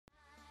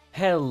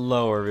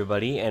Hello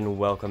everybody, and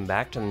welcome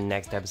back to the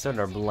next episode of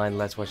our Blind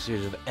Let's Watch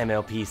series of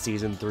MLP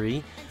Season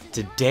 3.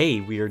 Today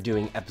we are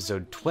doing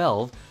episode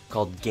 12,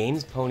 called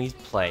Games Ponies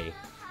Play.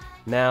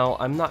 Now,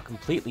 I'm not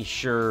completely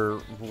sure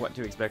what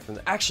to expect from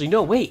Actually,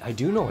 no, wait, I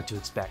do know what to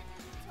expect.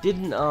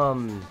 Didn't,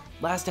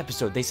 last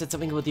episode, they said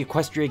something about the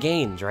Equestria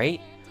Games,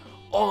 right?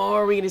 Oh,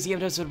 are we gonna see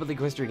an episode about the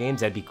Equestria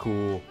Games? That'd be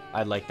cool.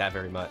 I'd like that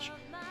very much.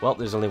 Well,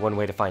 there's only one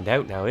way to find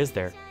out now, is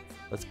there?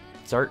 Let's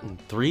start in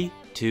 3,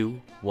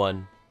 2,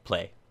 1,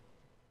 play.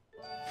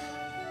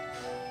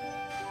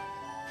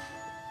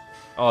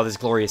 Oh, this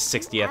glorious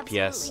 60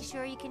 FPS. Absolutely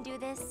sure you can do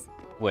this?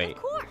 Wait.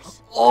 Of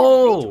course.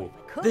 Oh,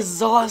 this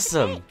is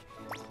awesome.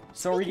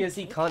 So are we gonna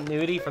see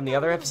continuity from the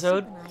other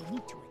episode?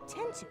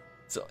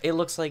 So it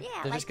looks like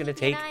they're just gonna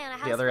take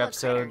the other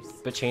episode,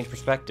 but change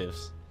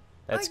perspectives.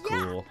 That's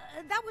cool.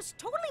 That was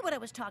totally what I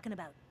was talking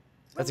about.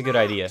 That's a good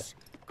idea.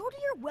 Go to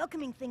your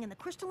welcoming thing in the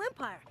Crystal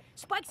Empire.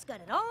 Spike's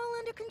got it all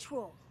under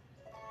control.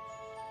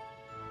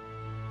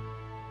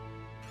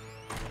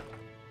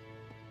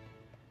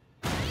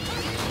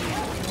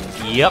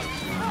 Yep.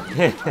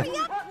 Hurry up,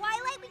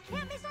 Twilight! We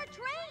can't miss our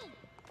train.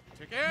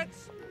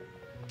 Tickets?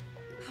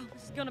 Oh,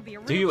 this is gonna be a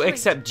real Do you treat.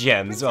 accept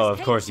gems? Princess Oh, of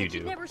Kate course said you she'd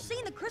do. Never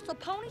seen the Crystal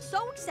Pony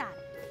so excited.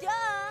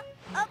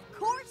 Duh! Of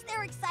course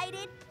they're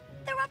excited.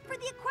 They're up for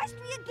the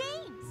Equestria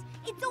Games.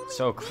 It's only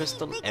So the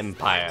Crystal biggest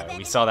Empire. event We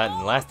in saw that in the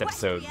all last of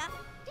episode. Equestria.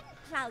 Didn't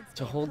Clouds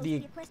To Gate hold host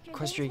the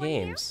Equestria one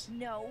year? Games.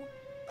 No.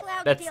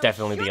 Cloudsdale That's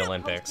definitely the should have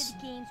Olympics. hosted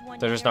the games one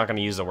They're just year. not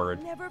gonna use the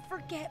word. Never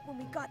forget when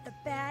we got the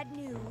bad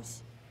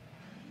news.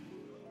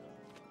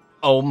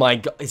 Oh my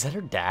god, is that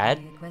her dad?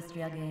 The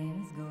Equestria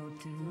Games go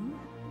to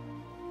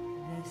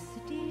the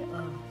city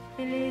of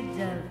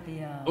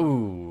Philadelphia.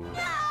 Ooh,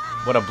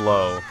 what a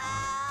blow.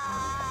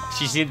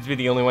 She seems to be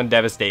the only one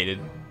devastated.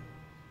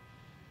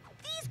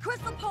 These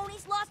Crystal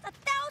Ponies lost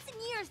 1,000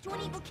 years to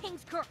an Evil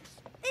King's curse.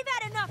 They've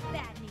had enough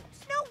bad news.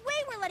 No way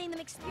we're letting them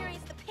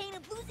experience the pain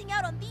of losing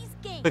out on these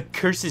games. But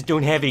curses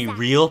don't have any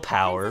real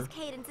power. Princess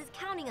Cadence is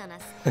counting on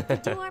us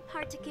to do our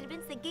part to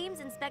convince the Games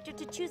Inspector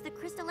to choose the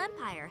Crystal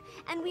Empire.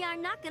 And we are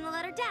not gonna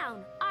let her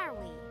down, are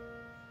we?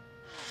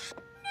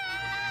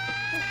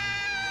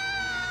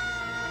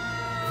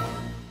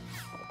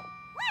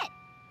 What?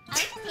 I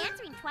was just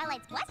answering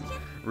Twilight's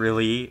question.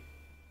 Really?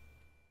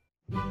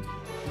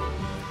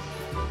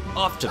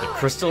 Off to the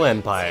Crystal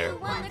Empire. The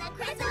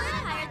Crystal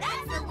Empire,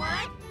 that's the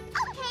one.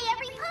 Okay,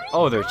 every pony.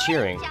 Oh, they're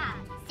cheering. Good job.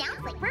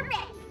 Sounds like we're ready.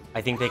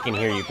 I think they can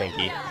hear you,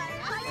 Pinky.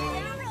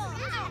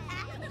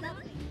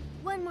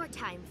 One more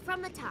time,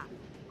 from the top.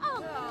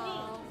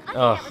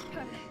 Oh,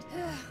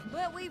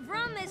 But we've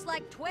run this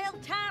like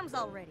 12 times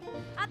already.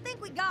 I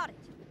think we got it.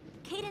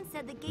 Cadence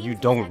said the Games You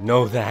don't Inspector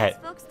know puts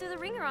that. folks through the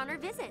ringer on her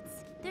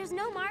visits. There's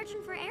no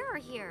margin for error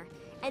here.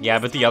 And yeah,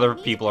 this but the time other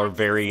we people are have to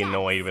very step.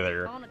 annoyed with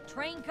her. On a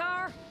train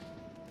car.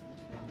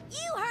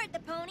 You heard the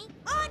pony.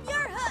 On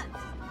your hooks.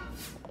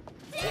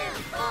 2,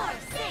 4,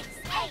 6,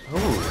 8. Ooh,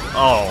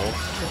 oh.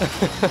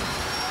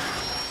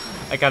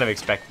 I kind of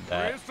expected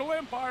that. Crystal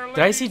Empire, Did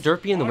I see ladies.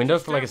 Derpy in the Watch window your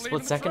for like a step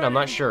split leaving the second? I'm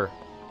not train. sure.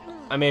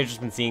 I may have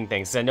just been seeing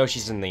things. I know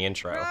she's in the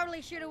intro.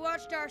 Probably should have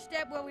watched our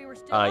step while we were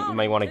still You on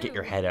might it, want to too. get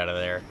your head out of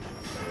there.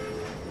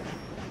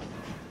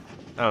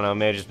 I don't know,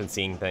 may have just been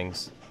seeing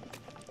things.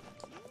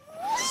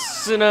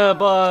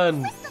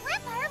 Cinnabon! Crystal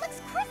Empire looks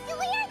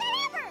crystalier than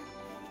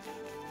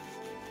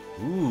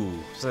ever. Ooh,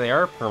 so they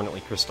are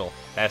permanently crystal.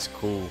 That's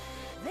cool.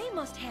 They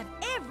must have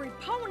every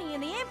pony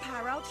in the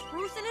Empire out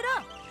sprucing it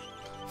up.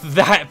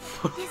 That.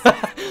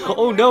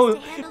 Oh no, To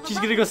handle the she's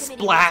gonna go welcome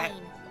committee splat.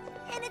 routine.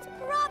 And it's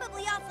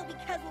probably also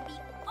because we'll be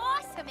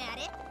awesome at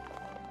it.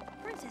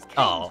 Princess Cadence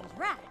Oh. was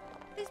right.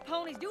 These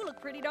ponies do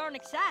look pretty darn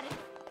excited.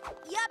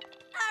 Yup,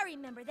 I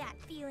remember that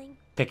feeling.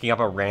 Picking up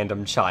a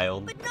random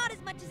child. But not as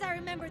much as I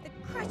remember the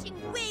crushing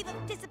wave of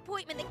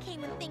disappointment that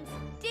came when things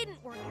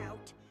didn't work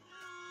out.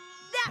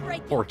 That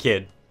right Poor there,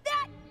 kid.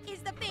 that is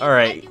the thing.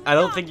 Alright, do I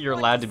don't not think you're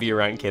want allowed to see. be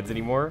around kids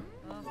anymore.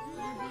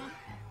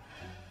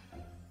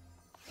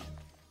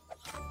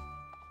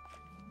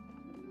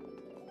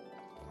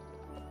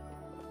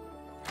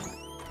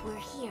 We're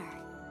here.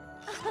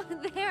 Oh,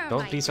 there,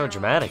 Don't my be so girl.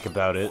 dramatic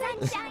about it.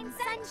 Sunshine,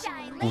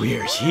 sunshine.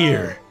 We're let's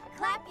here. go.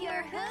 Clap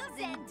your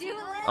hooves and do a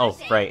little Oh,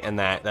 shake. right, and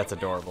that's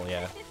adorable,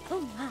 yeah.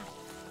 Oh my,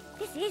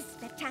 this is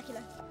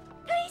spectacular.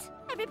 Please,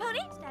 every pony,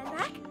 stand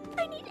back.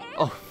 I need air.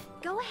 Oh,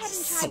 Go ahead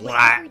and try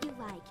Slap. whatever you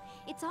like.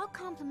 It's all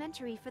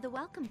complimentary for the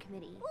welcome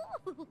committee.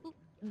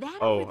 That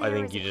Oh, over I there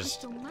think is you a just-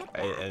 crystal mud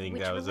I bath, think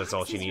which that's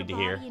all she relaxes needed your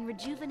to hear. body and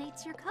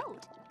rejuvenates your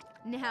coat.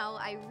 Now,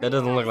 I That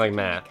doesn't look like realize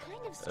math. it can be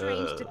kind of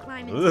strange to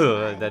climb into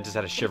Ugh, mud, that just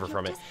had a but shiver if you'll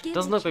from it. just give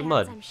Doesn't it a look like chance,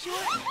 mud. I'm sure.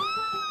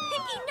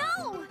 Pinky,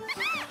 no!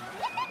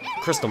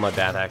 Crystal mud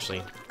bath,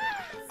 actually.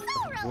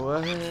 So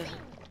What?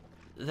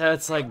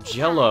 That's like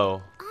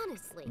Jello,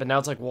 Honestly. but now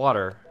it's like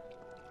water.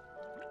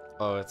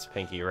 Oh, it's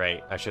Pinky,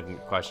 right. I shouldn't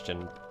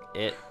question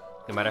it,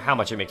 no matter how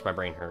much it makes my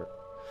brain hurt.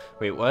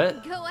 Wait,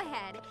 what? Go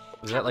ahead.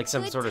 Was Have that like a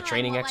some good sort of time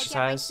training while I get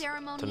my exercise to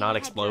ceremonial not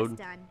headdress explode?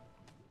 done.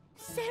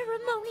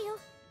 Ceremonial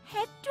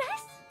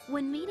headdress?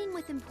 When meeting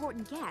with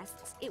important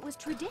guests, it was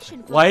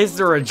tradition for Why is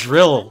there a the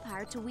drill?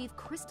 Empire to weave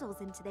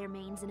crystals into their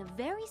manes in a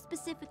very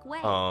specific way.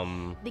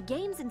 The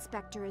games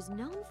inspector is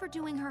known for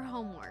doing her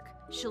homework.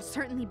 She'll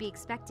certainly be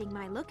expecting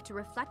my look to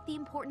reflect the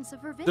importance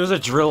of her visit. There's a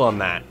drill on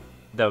that.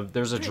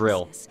 There's a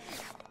drill. Princess,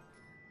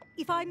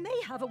 if I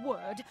may have a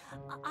word,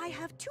 I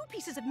have 2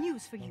 pieces of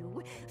news for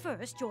you.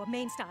 First, your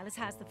main stylist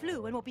has the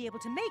flu and won't be able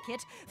to make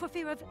it for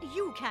fear of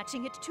you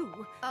catching it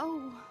too.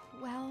 Oh,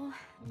 well...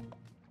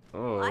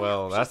 Oh, I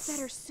well, hope that's... she's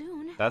better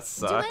soon. That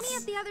sucks. Do any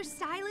of the other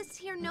stylists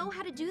here know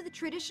how to do the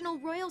traditional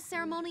royal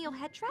ceremonial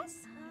headdress?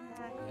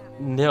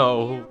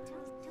 No.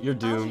 You're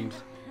doomed.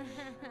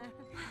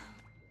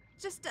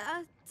 Just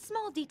a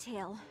small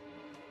detail.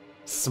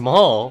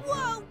 Small?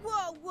 Whoa,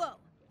 whoa, whoa!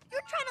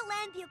 You're trying to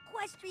land the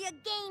Equestria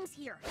Games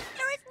here.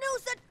 There is no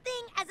such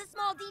thing as a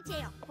small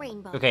detail.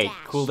 Rainbow Okay, Dash.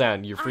 cool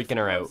down. You're freaking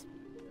her out.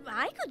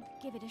 I could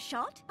give it a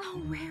shot.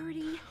 Oh,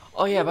 Rarity.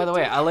 Oh yeah, by the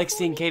way, I like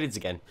seeing Cadence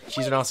again.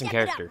 She's an awesome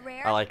Step it up, character.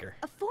 Rare. I like her.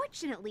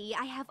 Fortunately,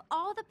 I have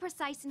all the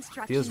precise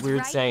instructions. Feels weird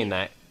right saying here.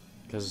 that,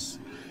 because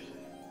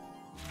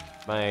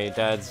my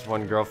dad's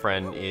one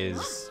girlfriend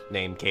is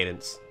named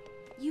Cadence.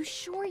 You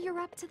sure you're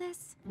up to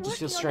this? Just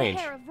feels Working strange.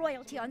 on the hair of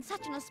royalty on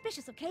such an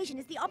auspicious occasion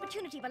is the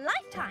opportunity of a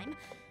lifetime.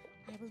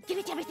 I will give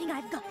it everything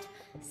I've got.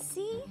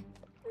 See?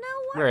 No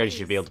Rarity worries.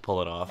 should be able to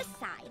pull it off.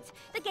 Besides,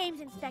 the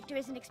games inspector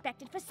isn't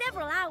expected for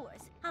several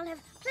hours. I'll have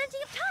plenty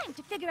of time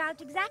to figure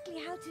out exactly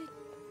how to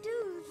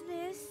do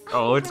this.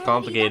 Oh, it's Rarity,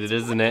 complicated,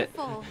 that's isn't it?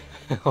 wonderful.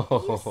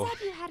 You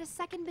said you had a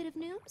second bit of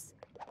news?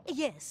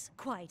 Yes,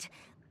 quite.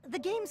 The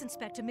games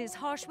inspector, Ms.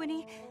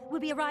 Harshwinny, will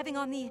be arriving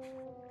on the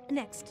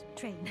next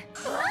train.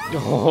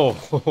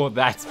 Oh,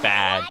 that's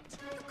bad. What?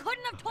 You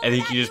couldn't have told I me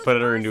think that you just news put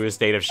her first. into a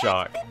state of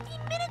shock. 15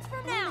 minutes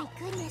from now.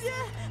 Oh my goodness.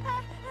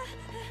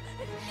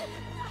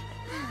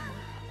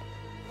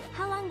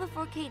 How long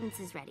before Cadence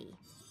is ready?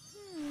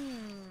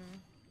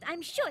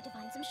 I'm sure to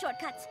find some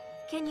shortcuts.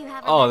 Can you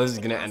have? Oh, her this back is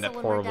to the gonna end up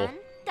castle when we're horrible.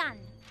 done? Done.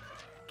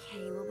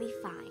 Okay, we'll be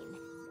fine.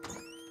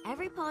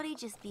 Everybody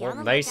just be Well, on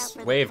the nice lookout for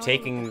the way of pony with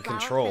taking the flower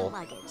control. filled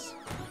luggage.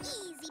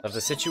 Easy. Of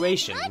the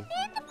situation. And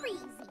the breezy.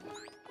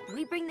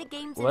 We bring the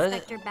games What?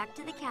 inspector back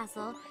to the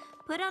castle,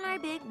 put on our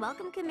big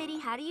welcome committee,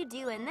 how do you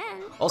do, and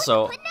then...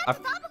 Also, Putting I, out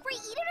the ball before you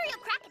eat it or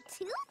you'll crack a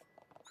tooth?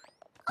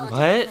 Oh, just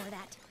What? ignore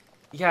that.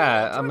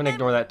 yeah, To I'm gonna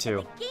ignore that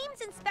remember, too. the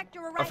games inspector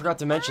I arrived forgot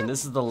to mention,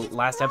 this is the is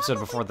last episode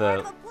before probably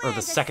the, part of a or plan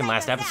the to second psych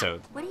last us out.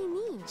 episode. What do you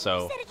mean?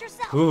 So, You said it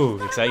yourself. ooh,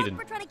 Gotta excited. look,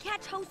 we're trying to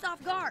catch hosts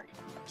off guard.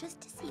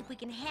 Just to see if we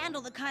can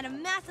handle the kind of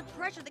massive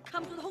pressure that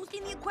comes with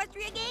hosting the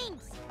Equestria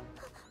Games.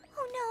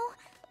 Oh no,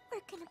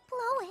 we're gonna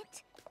blow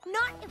it.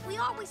 Not if we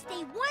always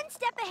stay one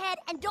step ahead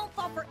and don't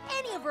fall for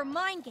any of her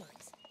mind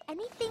games.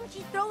 Anything she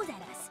throws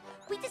at us,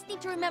 we just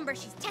need to remember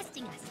she's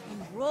testing us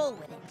and roll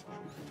with it.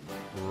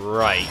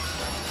 Right.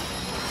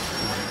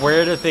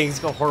 Where do things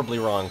go horribly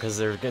wrong? Because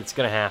it's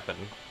gonna happen.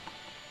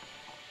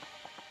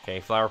 Okay,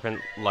 flower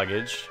print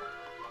luggage.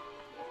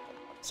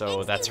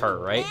 So that's her,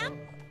 right? Ma'am?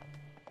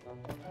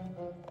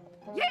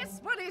 Yes,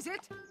 what is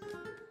it?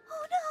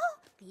 Oh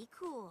no! Be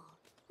cool.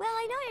 Well,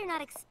 I know you're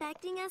not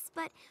expecting us,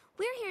 but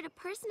we're here to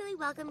personally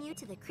welcome you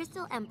to the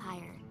Crystal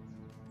Empire.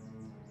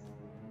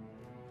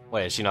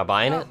 Wait, is she not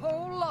buying A it?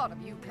 whole lot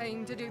of you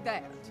came to do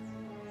that.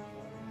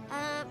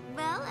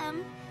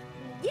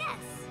 Yes.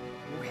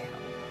 Well,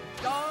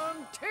 darn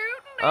tootin'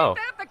 Oh. ain't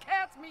that the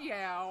cat's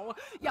meow.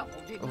 Y'all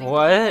didn't need to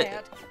What? do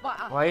that.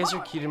 I Why is her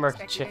hardly cutie mark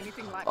expected chick?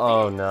 anything like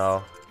Oh this.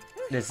 no.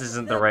 This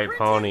isn't the The right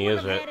princess pony,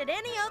 is wouldn't have it? had it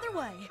any other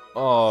way.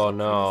 Oh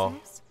no.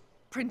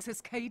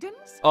 Princess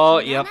Cadence? Oh,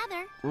 None yep.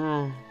 other.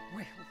 Mm.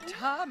 Well,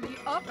 tie me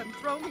up and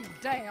throw me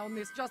down.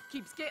 This just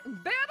keeps getting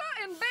better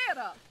and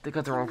better. They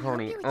got the wrong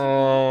pony.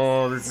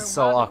 Oh, this is so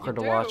So what do awkward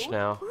to you watch do?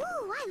 now. Ooh,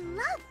 I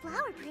love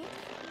flower print.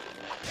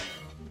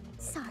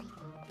 Sorry.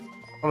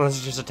 Oh, this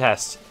is just a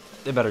test.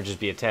 It better just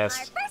be a Our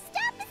test. first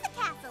stop is the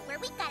castle, where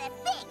we've got a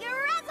big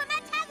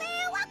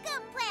razzmatazz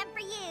welcome plan for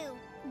you.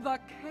 The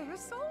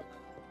castle?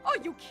 Are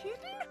you kidding?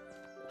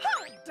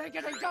 Hot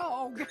diggity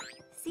dog!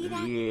 See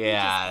that?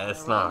 Yeah, Just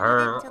that's not roll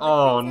with her. it till the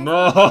Oh princess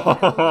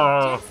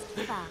no.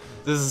 just fine.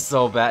 This is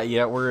so bad.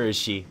 Yeah, where is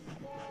she?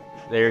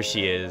 There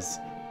she is.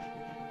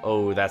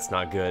 Oh, that's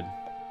not good.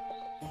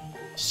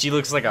 She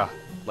looks like a,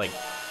 like...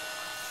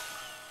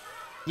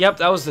 Yep,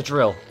 that was the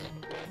drill.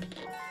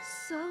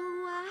 So,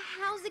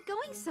 how's it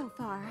going so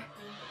far?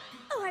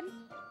 Oh, I'm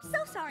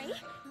so sorry.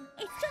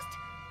 It's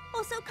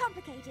just so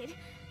complicated.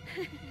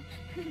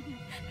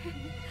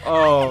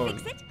 Oh.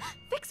 Fix it.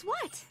 Fix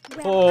what?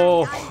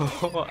 Well,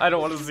 Oh, I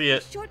don't want to see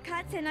it.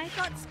 Shortcuts, and I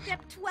thought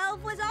step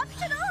 12 was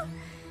optional.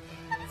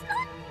 But it's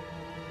not.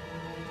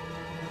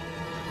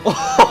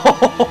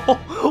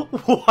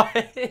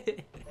 What?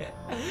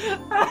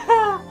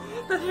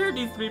 The hair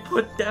needs to be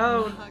put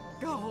down. My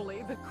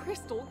golly, the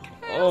crystal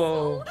castle!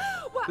 Oh,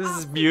 Well, this I've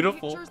is seen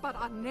beautiful. Pictures, but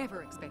I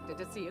never expected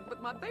to see it with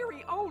my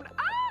very own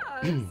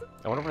eyes.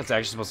 I wonder what it's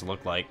actually supposed to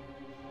look like.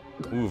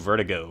 Ooh,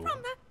 vertigo.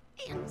 From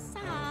the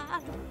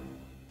inside.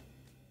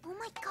 Oh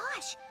my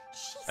gosh.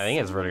 She's I think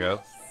it's so vertigo.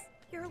 nice.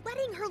 You're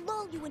letting her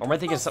lull you into Or am I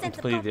thinking a of something false sense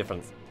completely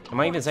different? Am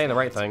I even saying the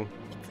right thing?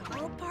 It's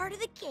all part of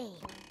the game.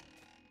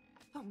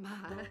 Oh my.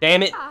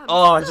 Damn it! I'm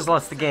Oh, I so just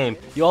lost the game.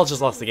 excited. You all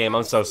just lost the game.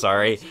 I'm so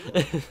sorry.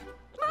 Mind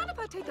if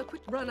I take a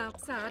quick run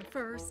outside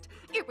first?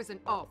 It was an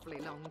awfully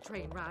long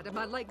train ride, and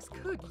my legs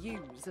could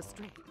use a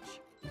stretch.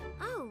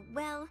 Oh,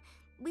 well,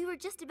 we were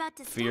just about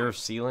to Fear of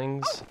start.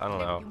 ceilings? I don't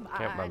know. Never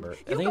Can't mind. remember.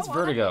 I You think it's go on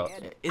vertigo.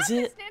 ahead. Is I'm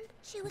it? listening.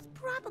 She was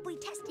probably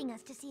testing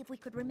us to see if we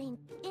could remain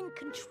in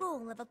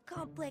control of a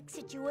complex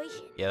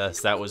situation.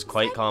 Yes, that was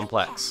quite Take the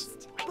complex.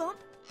 test. Bump.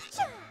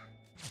 Cha.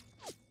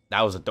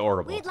 That was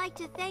adorable. We'd like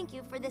to thank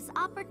you for this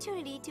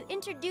opportunity to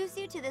introduce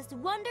you to this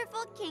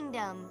wonderful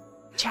kingdom.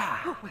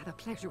 Cha! Oh, why the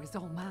pleasure is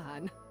all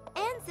mine.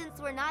 And since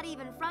we're not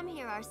even from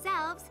here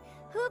ourselves,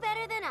 who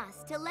better than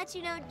us to let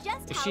you know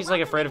just If how she's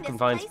like afraid of welcoming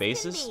confined this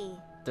place can spaces, be.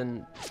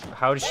 then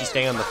how does she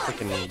stay on the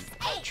freaking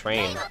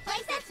train?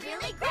 Place that's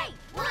really great.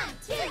 1,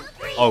 2,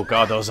 3. Oh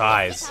god, those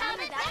eyes.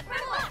 Coming back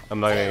for more. I'm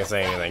not gonna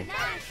say anything. 9,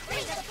 3,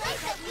 the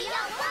place that we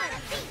all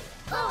wanna be.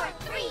 4,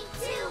 3,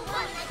 2,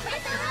 1.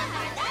 Press the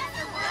runner, that's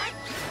the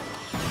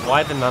one.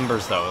 Why the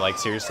numbers though? Like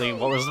seriously,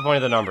 what was the point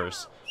of the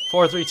numbers?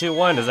 4, 3, 2,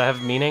 1. Does that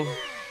have meaning?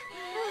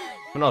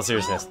 In all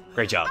seriousness,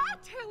 great job. I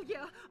tell ya,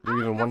 You're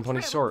even I one have pony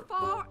traveled short.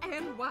 far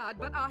and wide,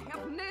 but I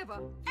have never,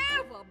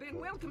 ever been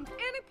welcomed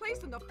any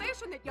place in the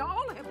fashion that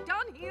y'all have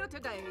done here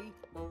today.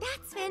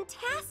 That's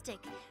fantastic.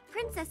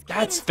 Princess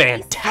That's Cadence will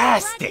be so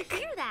fantastic. glad to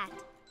hear that.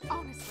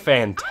 Honestly,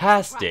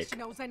 Fantastic. I'm surprised she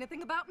knows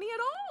anything about me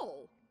at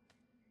all.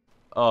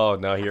 Oh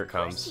no, here it Of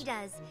course she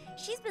comes. does.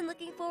 She's been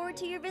looking forward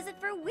to your visit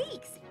for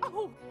weeks.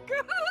 Oh,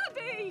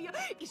 goody!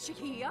 Is she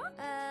here?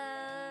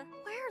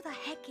 Where the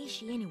heck is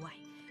she anyway?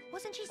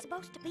 Wasn't she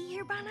supposed to be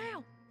here by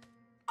now?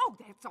 Oh,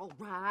 that's all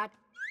right.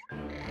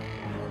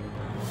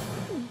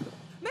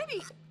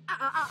 Maybe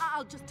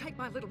I'll just take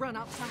my little run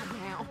outside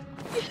now.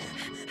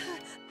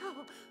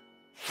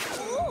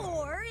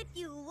 Or, if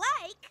you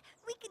like,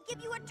 we could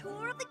give you a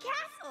tour of the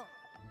castle.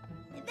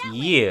 That way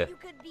Yeah. you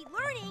could be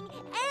learning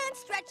and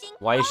stretching.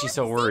 Why is all she at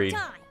so the same worried?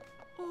 time.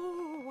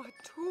 Oh,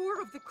 a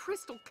tour of the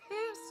Crystal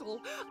Castle.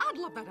 I'd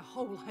love that a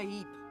whole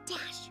heap.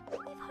 Dash,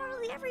 we've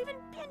hardly ever even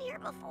been here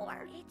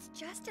before. It's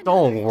just another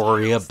Don't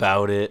worry test.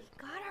 about it.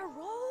 Gotta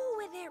roll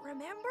with it,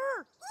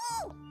 remember?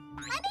 Ooh,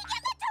 let me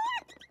get the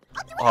tour.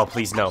 I'll do it. Oh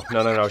please no,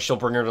 no, no, no. She'll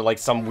bring her to like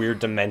some weird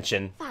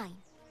dimension, Fine.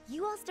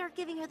 You all start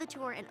giving her the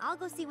tour, and I'll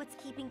go see what's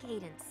keeping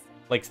Cadence.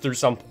 like through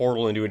some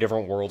portal into a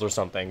different world or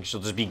something. She'll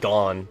just be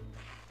gone.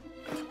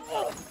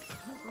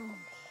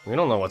 We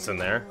don't know what's in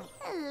there.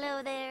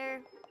 Hello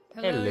there.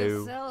 Hello.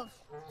 yourself.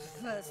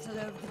 First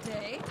hello of the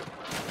day.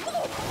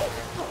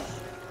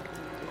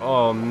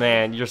 Oh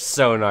man, you're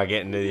so not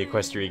getting to the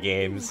Equestria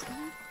games.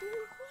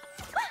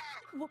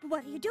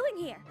 What are you doing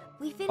here?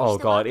 We finished Oh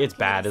the god, welcome it's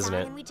bad, design,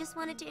 isn't it? And we just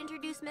wanted to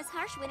introduce Miss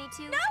Harshwinny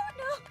to. No.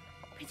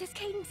 Princess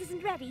Cadence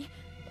isn't ready.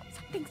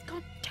 Something's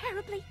gone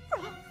terribly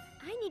wrong.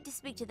 I need to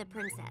speak to the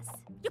princess.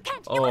 You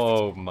can't.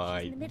 Oh She's in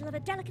my. the middle of a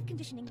delicate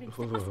conditioning rinse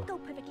that mustn't go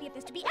perfectly if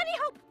there's to be any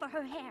hope for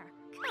her hair.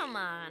 Come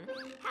on.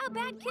 How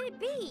bad could it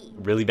be?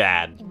 Really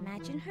bad.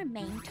 Imagine her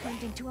mane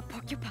turned into a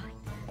porcupine.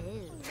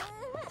 Ew.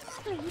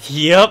 Please.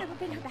 Yep. I'll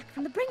bring her back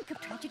from the brink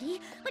of tragedy,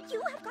 but you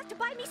have got to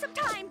buy me some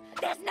time.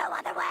 There's no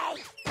other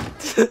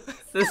way.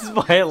 This is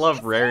why I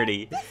love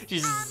Rarity.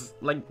 She's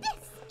like,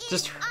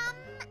 just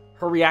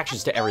her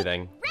reactions to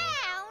everything.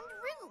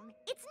 Round room.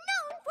 It's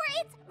known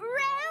for its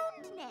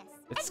roundness.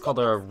 It's called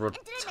a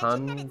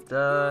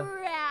rotunda,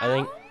 I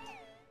think.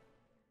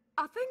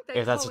 I think they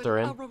If that's call what they're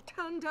it in. a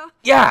rotunda.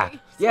 Yeah, A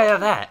yeah,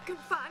 that.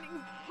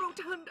 Confining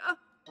rotunda.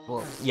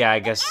 Well, yeah, I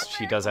guess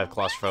she does have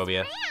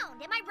claustrophobia.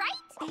 Round. Am I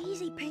right?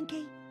 Easy,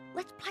 Pinky.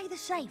 Let's play the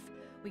safe.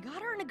 We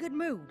got her in a good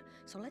mood,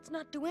 so let's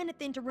not do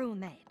anything to ruin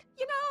that.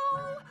 You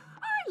know,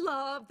 I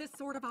love this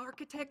sort of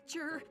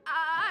architecture.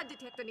 I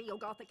detect a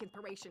neo-Gothic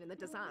inspiration in the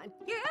design.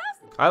 Yes?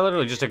 I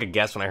literally just took a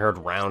guess when I heard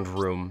round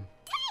room.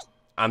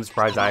 I'm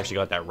surprised I actually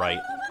got that right.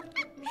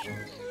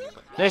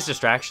 Nice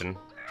distraction.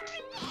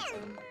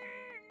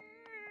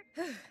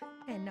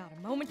 And not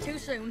a moment too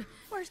soon.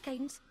 Where's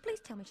Cadence? Please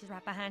tell me she's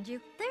right behind you.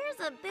 There's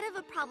a bit of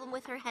a problem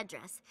with her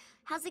headdress.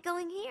 How's it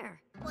going here?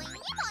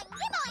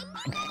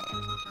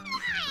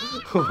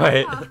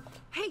 What?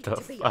 Hate The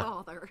to be a fuck?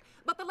 bother,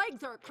 but the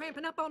legs are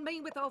cramping up on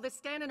me with all this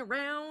standing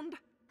around.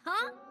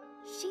 Huh?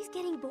 She's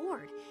getting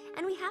bored,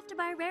 and we have to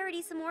buy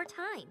Rarity some more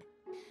time.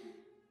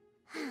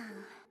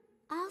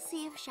 I'll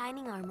see if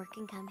Shining Armor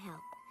can come help.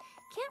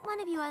 Can't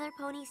one of you other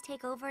ponies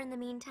take over in the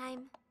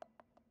meantime?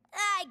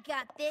 I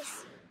got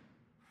this.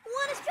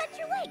 Want to stretch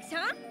your legs,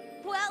 huh?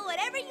 Well,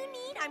 whatever you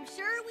need, I'm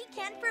sure we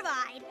can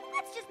provide.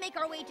 Let's just make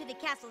our way to the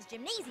castle's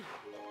gymnasium.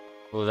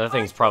 Well, that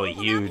thing's probably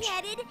We'll now be huge.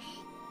 headed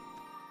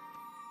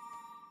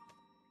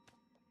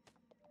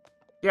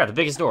Yeah, the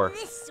biggest door.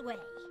 this way.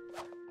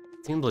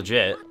 Seems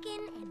legit.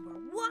 Walking and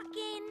we're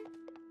walking.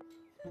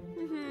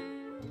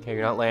 Okay,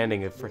 you're not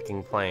landing a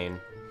freaking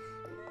plane.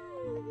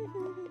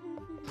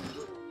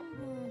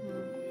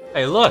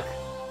 Hey, look!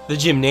 The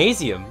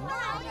gymnasium!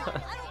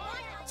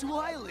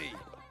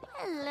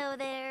 Hello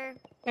there.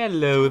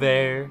 Hello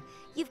there.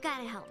 You've got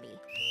to help me.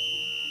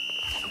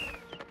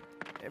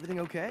 Everything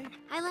okay?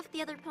 I left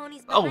the other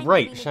ponies Oh, behind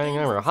right, during the Shining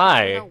games Armor. and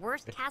started Hi. our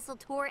worst castle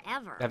tour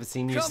ever. Haven't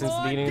seen you Come since the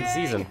on, beginning of the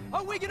gang! season.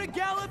 Are we gonna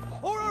gallop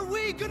or are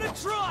we gonna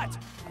trot?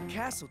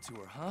 Castle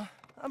tour, huh?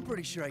 I'm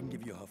pretty sure I can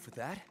give you a hoof with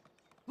that.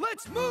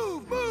 Let's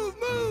move, move,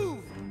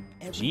 move!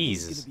 Everything's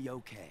Jesus. gonna be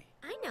okay.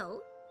 I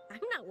know. I'm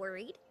not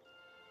worried.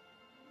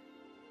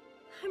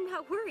 I'm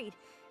not worried.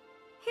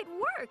 It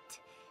worked.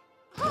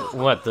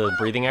 What, the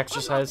breathing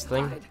exercise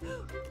thing?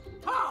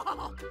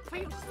 Oh,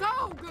 feels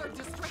so good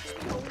to stretch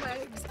the old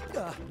legs.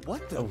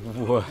 What the?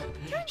 Whoa.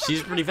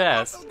 She's pretty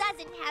fast. Castle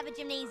doesn't have a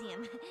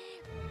gymnasium.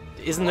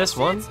 Isn't this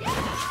one?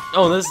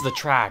 Oh, this is the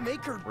track.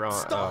 Make her Wrong.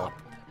 stop.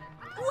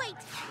 Wait,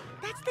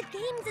 that's the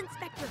games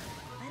inspector.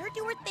 Let her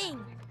do her thing.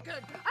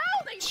 Good.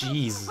 Oh, these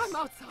Jeez. I'm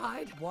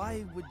outside.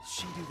 Why would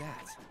she do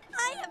that?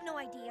 I have no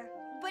idea,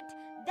 but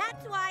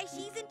that's why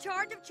she's in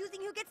charge of choosing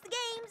who gets the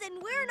games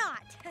and we're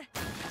not.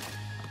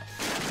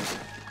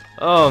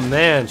 Oh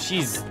man,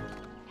 she's.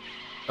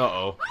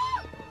 Uh-oh.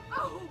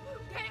 Oh,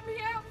 get me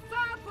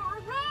outside for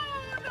a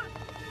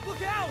run.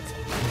 Look out!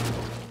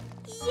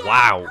 Yeah,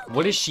 Wow, okay.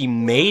 what is she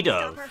made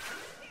Stop of?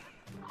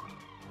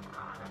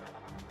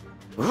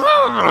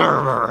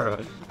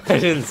 her. That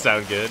didn't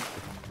sound good.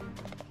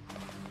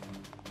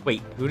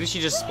 Wait, who did she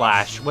just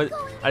splash? What?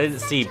 I didn't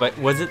see, but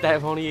was it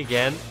that pony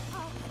again?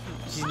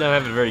 She's not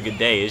having a very good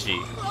day, is she?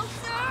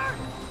 Closer!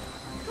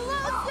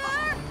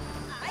 Closer!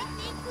 I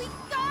think we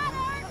got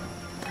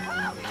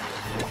her!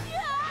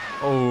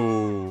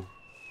 Oh.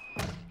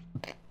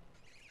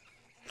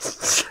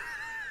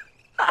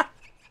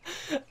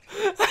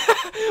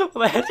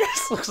 Well, that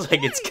just looks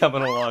like it's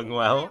coming along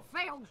well. It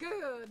felt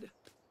good.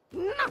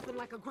 Nothing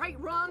like a great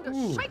run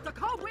to shake the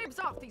cobwebs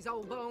off these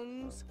old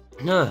bones.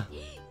 Huh.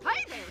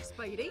 Hey there,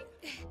 Speedy.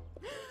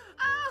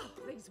 Oh,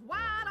 these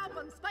wide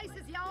open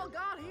spaces y'all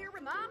got here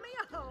remind me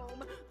of home.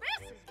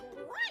 This is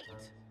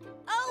great.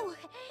 Oh,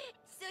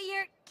 so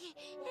you're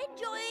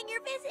enjoying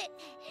your visit.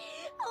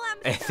 Oh, I'm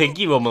I think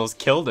you almost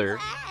killed her.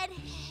 glad.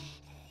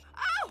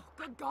 Oh,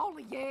 good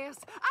golly, yes.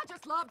 I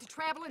just love to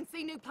travel and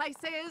see new places.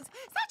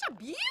 Such a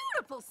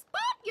beautiful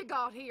spot you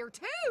got here,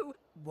 too.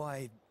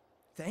 Why,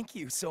 thank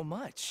you so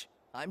much.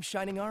 I'm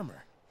Shining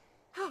Armor.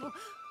 Oh,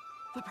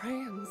 the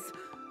prince.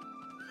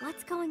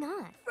 What's going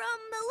on? From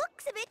the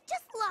looks of it,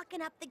 just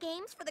locking up the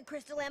games for the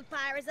Crystal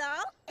Empire is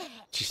all.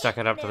 She stuck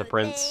it up to the No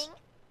prince. thing.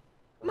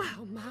 My,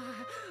 oh my,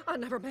 I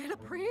never met a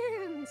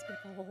prince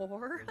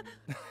before.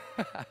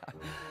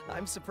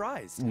 I'm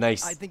surprised.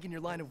 Nice. I think in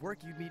your line of work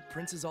you'd meet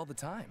princes all the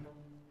time.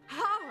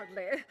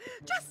 Hardly.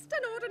 Just an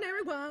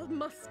ordinary wild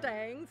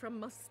Mustang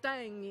from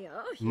Mustangia.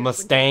 here in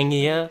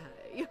Mustangia?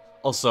 UK.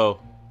 Also,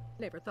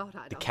 Never thought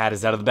I'd the cat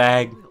is out of the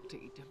bag.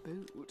 royalty to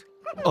boot.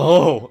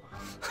 Oh.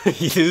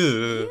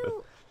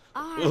 You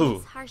are Ooh,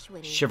 Miss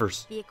Harshwitty,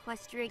 shivers. the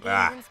Equestria Games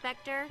Ah.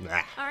 Inspector,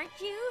 Ah. aren't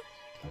you?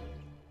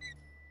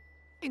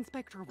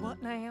 Inspector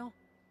what now?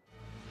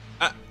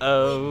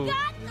 Uh-oh.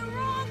 Got the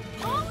wrong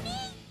pony?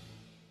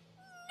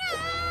 No!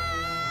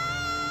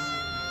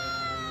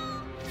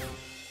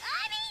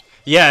 I mean,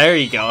 Yeah, there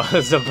you go. I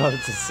was about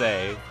to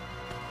say.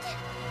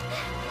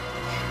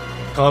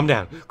 Calm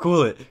down.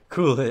 Cool it.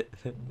 Cool it.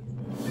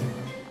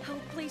 Oh,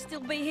 please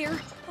still be here.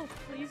 Oh,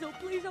 please, oh,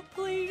 please, oh,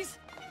 please.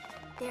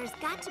 There's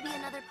got to be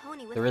another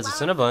pony with There is a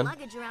flowers and Cinnabon.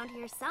 luggage around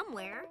here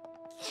somewhere.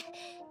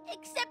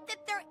 except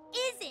that there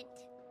isn't.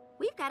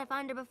 We've got to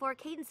find her before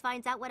Cadence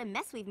finds out what a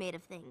mess we've made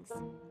of things.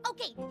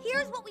 Okay,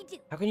 here's what we do.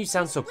 How can you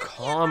sound so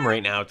calm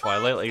right now,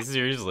 Twilight? Like,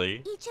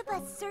 seriously. Each of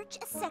us search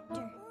a sector.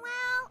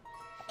 Well,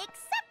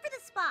 except for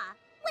the spa.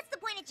 What's the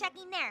point of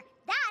checking there?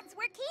 That's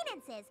where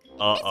Cadence is. If Miss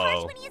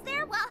Uh-oh. Harshwitty is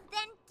there, well,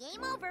 then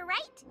game over,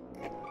 right?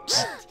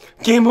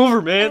 Game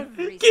over, man.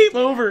 Every Game city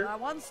over. I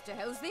wants to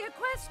host the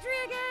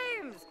Equestria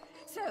Games.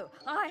 So,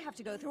 I have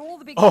to go through all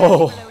the big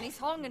Oh. baloney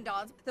song and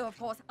dance, though of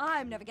course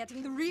I'm never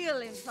getting the real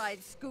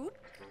inside scoop.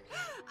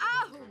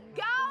 Oh,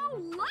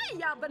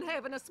 golly, I've been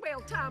having a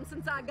swell time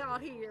since I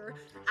got here.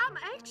 I'm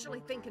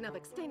actually thinking of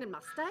extending my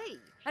stay.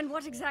 And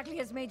what exactly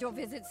has made your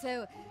visit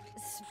so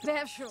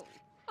special?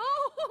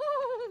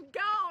 Oh,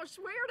 gosh,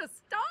 where to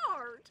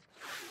start?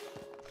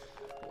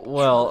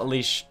 Well, at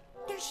least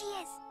There she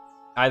is.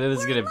 either this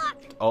is We're gonna.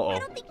 locked. I Uh-oh.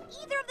 don't think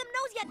either of them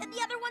knows yet that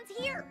the other one's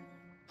here.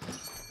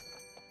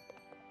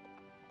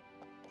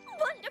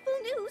 Wonderful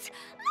news!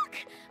 Look,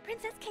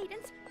 Princess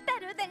Cadence,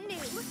 better than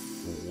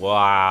new.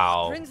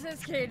 Wow.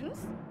 Princess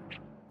Cadence?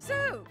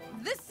 So,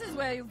 this is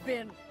where you've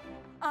been.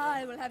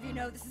 I will have you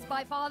know this is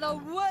by far the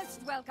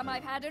worst welcome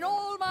I've had in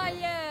all my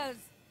years.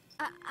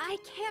 I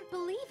can't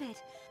believe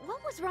it. What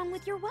was wrong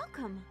with your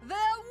welcome? There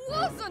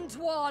wasn't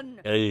one.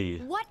 Hey.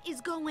 What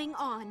is going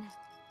on?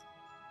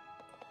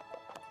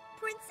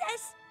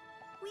 Princess,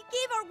 we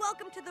gave our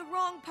welcome to the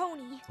wrong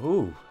pony.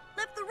 Ooh.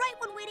 Left the right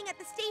one waiting at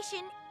the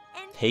station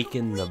and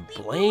Taking the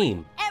completely blame.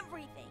 ruined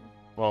everything.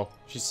 Well,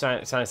 she's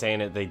kind of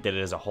saying it. They did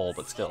it as a whole,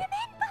 but still. Cinnamon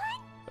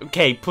bun?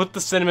 Okay, put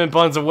the cinnamon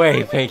buns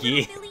away,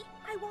 Pinky. Silly,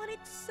 I wanted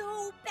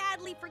so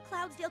badly for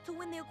Cloudsdale to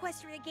win the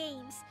Equestria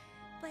Games,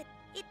 but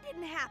it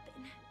didn't happen.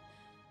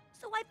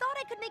 So I thought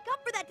I could make up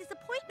for that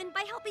disappointment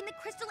by helping the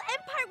Crystal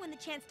Empire win the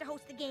chance to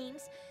host the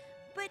games.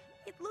 But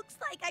It looks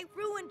like I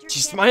ruined your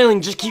She's chance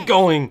smiling. to Just keep get-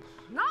 going.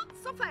 Not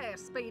so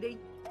fast, Speedy.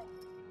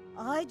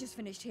 I just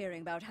finished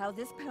hearing about how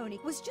this pony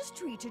was just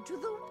treated to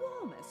the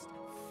warmest,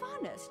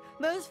 funnest,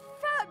 most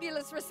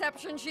fabulous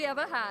reception she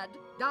ever had.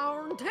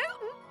 Darn tootin'.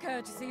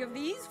 Courtesy of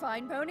these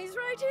fine ponies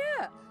right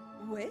here.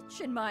 Which,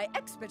 in my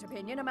expert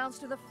opinion, amounts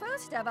to the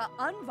first ever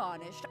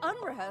unvarnished,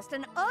 unrehearsed,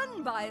 and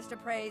unbiased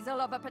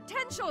appraisal of a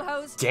potential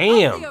host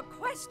Damn. of the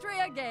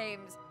Equestria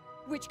Games.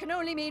 Which can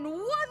only mean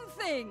one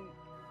thing.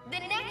 The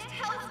next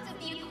host of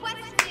the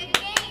Equestria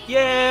Games,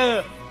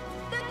 Yeah.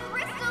 the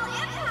Crystal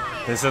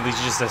Empire. And so they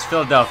just says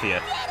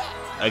Philadelphia.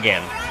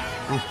 Again.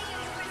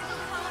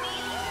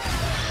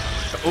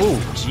 Oh,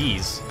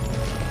 jeez.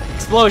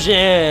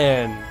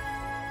 Explosion!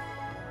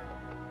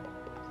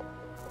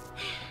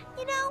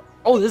 You know,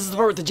 Oh, this is the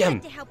part with the it's good gem.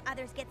 to help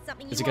others get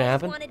something Is you it gonna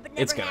always happen? wanted but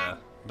It's never gonna. had.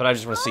 But I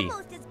just want to see.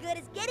 Almost as good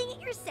as getting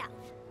it yourself.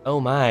 Oh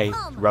my.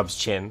 Almost. Rubs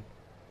chin.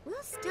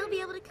 We'll still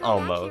be able to come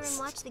back here Almost. and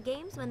watch the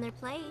games when they're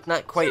played.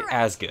 Not quite Correct.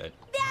 as good.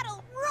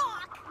 That'll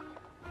rock!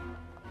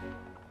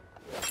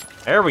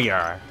 There we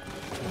are.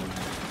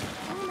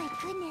 Oh my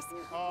goodness.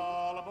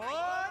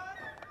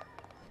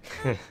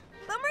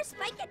 Bummer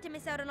Spike had to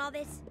miss out on all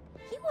this.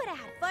 He would have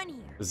had fun here.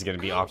 This is gonna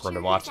be I'm awkward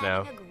sure to watch he's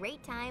now. having a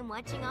great time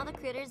watching all the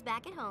critters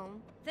back at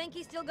home. Think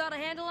he still got a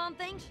handle on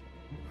things?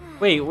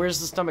 Wait, where's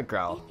the stomach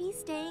growl? If he's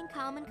staying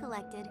calm and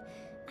collected,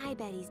 I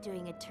bet he's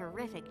doing a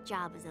terrific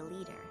job as a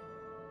leader.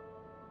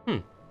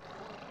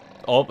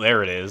 Oh,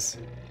 there it is.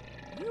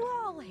 You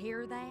all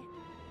hear that?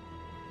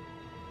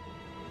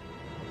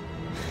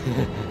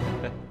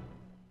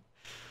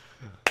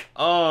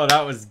 Oh,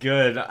 that was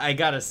good. I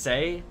gotta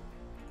say,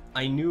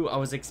 I knew I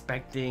was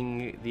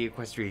expecting the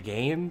Equestria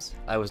Games.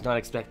 I was not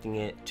expecting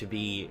it to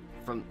be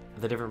from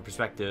the different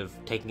perspective,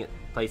 taking it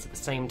place at the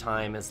same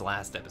time as the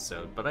last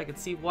episode. But I could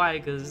see why,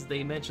 because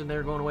they mentioned they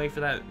were going away for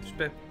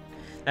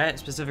that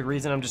specific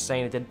reason. I'm just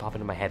saying it didn't pop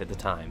into my head at the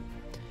time.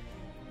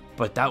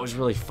 But that was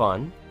really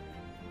fun.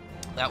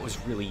 That was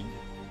really...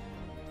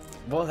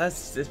 Well,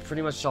 that's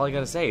pretty much all I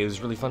gotta say. It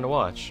was really fun to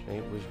watch.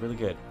 It was really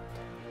good.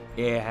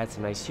 It had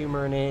some nice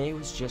humor in it. It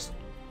was just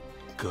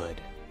good.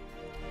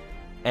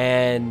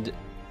 And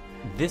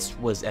this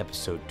was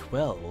episode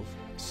 12.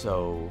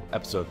 So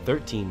episode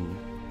 13,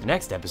 the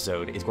next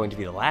episode, is going to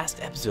be the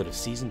last episode of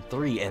season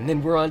 3. And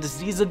then we're on to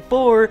season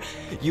 4.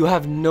 You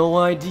have no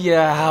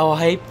idea how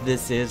hyped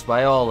this is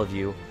by all of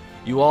you.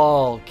 You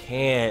all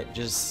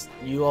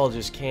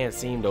just can't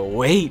seem to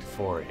wait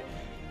for it.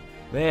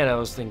 Man, I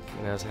was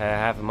thinking, I was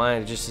half in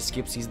mind just to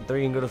skip season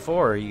 3 and go to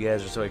 4. You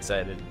guys are so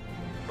excited.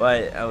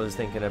 But I was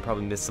thinking I'd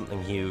probably miss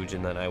something huge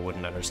and then I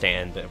wouldn't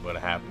understand what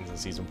happens in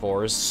season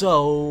 4.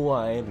 So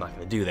I'm not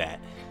going to do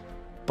that.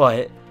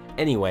 But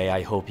anyway,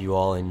 I hope you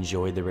all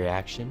enjoyed the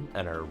reaction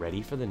and are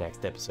ready for the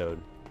next episode.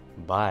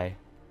 Bye.